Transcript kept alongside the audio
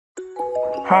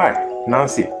Hi,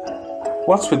 Nancy.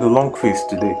 What's with the long face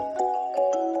today?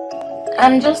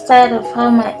 I'm just tired of how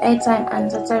my airtime and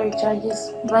data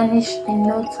recharges vanish in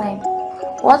no time.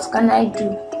 What can I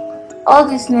do? All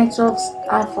these networks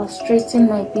are frustrating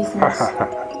my business.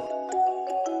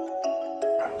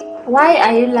 Why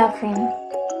are you laughing?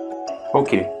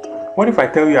 Okay, what if I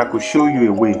tell you I could show you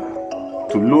a way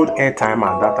to load airtime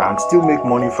and data and still make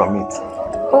money from it?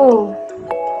 Oh,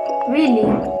 really?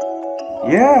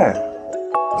 Yeah.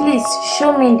 Please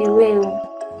show me the way.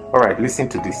 Alright, listen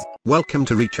to this. Welcome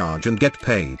to Recharge and Get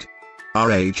Paid.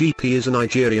 RAGP is a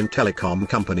Nigerian telecom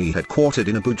company headquartered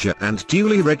in Abuja and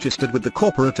duly registered with the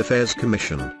Corporate Affairs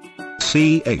Commission,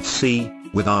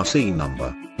 CAC, with RC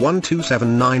number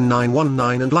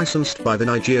 1279919 and licensed by the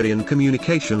Nigerian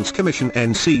Communications Commission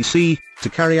NCC, to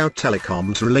carry out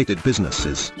telecoms related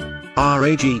businesses.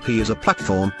 RAGP is a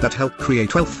platform that helps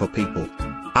create wealth for people.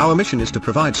 Our mission is to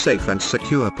provide safe and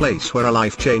secure place where a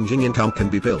life-changing income can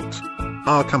be built.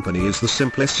 Our company is the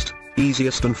simplest,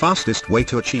 easiest and fastest way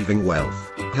to achieving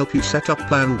wealth. Help you set up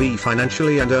Plan B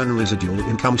financially and earn residual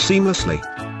income seamlessly.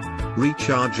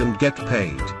 Recharge and get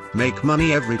paid. Make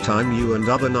money every time you and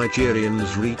other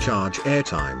Nigerians recharge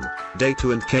airtime,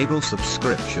 data and cable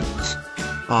subscriptions.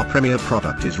 Our premier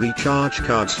product is recharge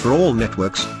cards for all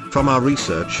networks. From our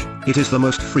research, it is the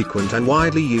most frequent and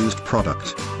widely used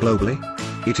product globally.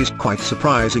 It is quite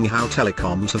surprising how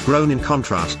telecoms have grown in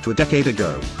contrast to a decade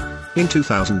ago. In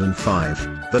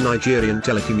 2005, the Nigerian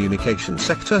telecommunications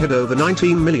sector had over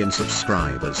 19 million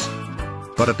subscribers.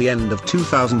 But at the end of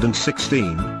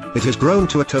 2016, it has grown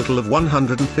to a total of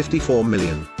 154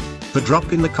 million. The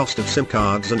drop in the cost of SIM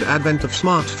cards and advent of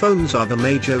smartphones are the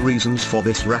major reasons for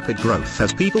this rapid growth,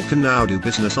 as people can now do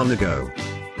business on the go.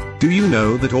 Do you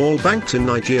know that all banks in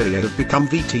Nigeria have become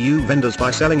VTU vendors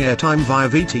by selling airtime via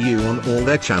VTU on all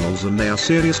their channels, and they are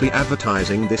seriously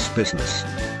advertising this business?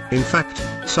 In fact,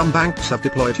 some banks have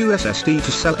deployed USSD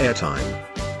to sell airtime.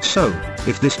 So,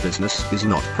 if this business is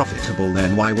not profitable,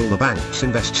 then why will the banks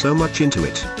invest so much into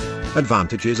it?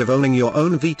 Advantages of owning your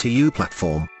own VTU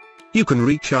platform. You can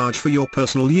recharge for your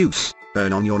personal use,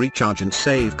 earn on your recharge and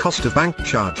save cost of bank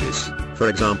charges, for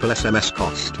example SMS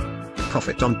cost.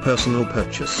 Profit on personal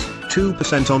purchase,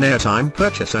 2% on airtime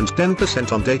purchase and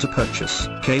 10% on data purchase.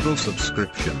 Cable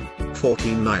subscription,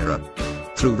 14 naira.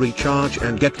 Through Recharge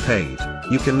and Get Paid,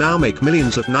 you can now make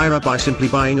millions of naira by simply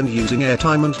buying and using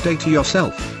airtime and data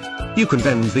yourself. You can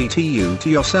then VTU to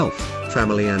yourself,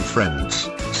 family and friends,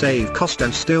 save cost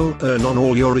and still earn on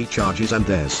all your recharges and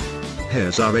theirs.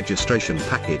 Here's our registration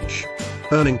package.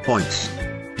 Earning points.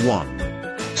 1.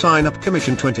 Sign up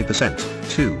commission 20%.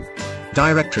 2.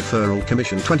 Direct referral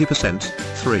commission 20%.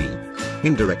 3.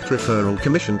 Indirect referral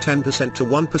commission 10% to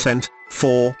 1%.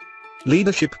 4.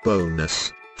 Leadership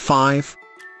bonus. 5.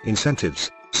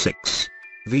 Incentives. 6.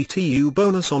 VTU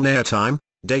bonus on airtime,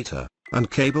 data, and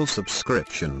cable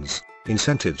subscriptions.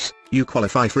 Incentives. You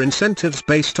qualify for incentives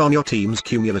based on your team's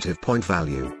cumulative point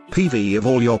value, PV of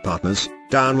all your partners,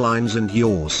 downlines and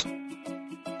yours.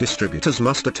 Distributors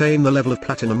must attain the level of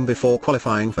platinum before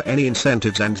qualifying for any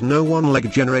incentives, and no one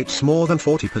leg generates more than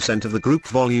 40% of the group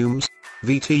volumes.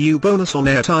 VTU bonus on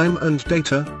airtime and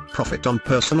data, profit on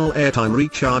personal airtime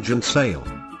recharge and sale.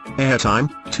 Airtime,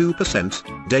 2%,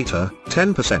 data,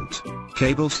 10%,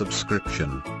 cable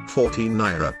subscription, 14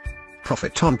 naira.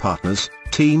 Profit on partners,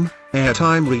 team,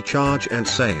 airtime recharge and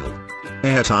sale.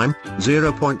 Airtime,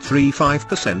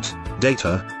 0.35%,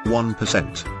 data,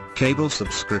 1%, cable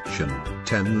subscription,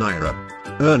 10 naira.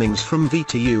 Earnings from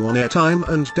VTU on airtime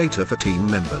and data for team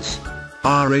members.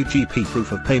 RAGP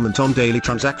proof of payment on daily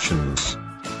transactions.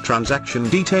 Transaction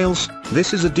details.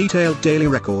 This is a detailed daily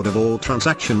record of all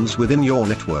transactions within your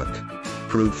network.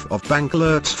 Proof of bank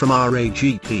alerts from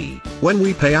RAGP. When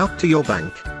we pay out to your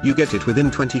bank, you get it within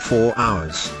 24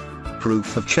 hours.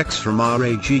 Proof of checks from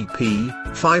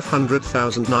RAGP.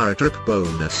 500,000 naira trip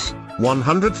bonus.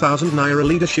 100,000 naira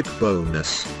leadership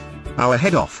bonus. Our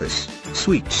head office,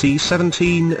 Suite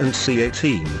C17 and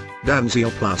C18,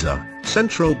 Danziel Plaza,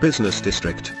 Central Business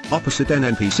District, opposite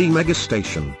NNPC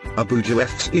Megastation, Abuja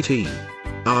FCT.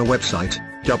 Our website,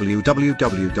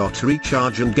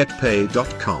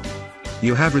 www.rechargeandgetpaid.com.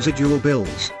 You have residual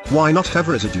bills, why not have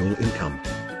residual income?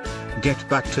 Get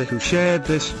back to who shared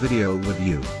this video with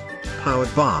you.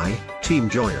 Powered by Team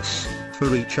Joyous, for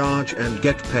Recharge and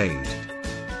Get Paid.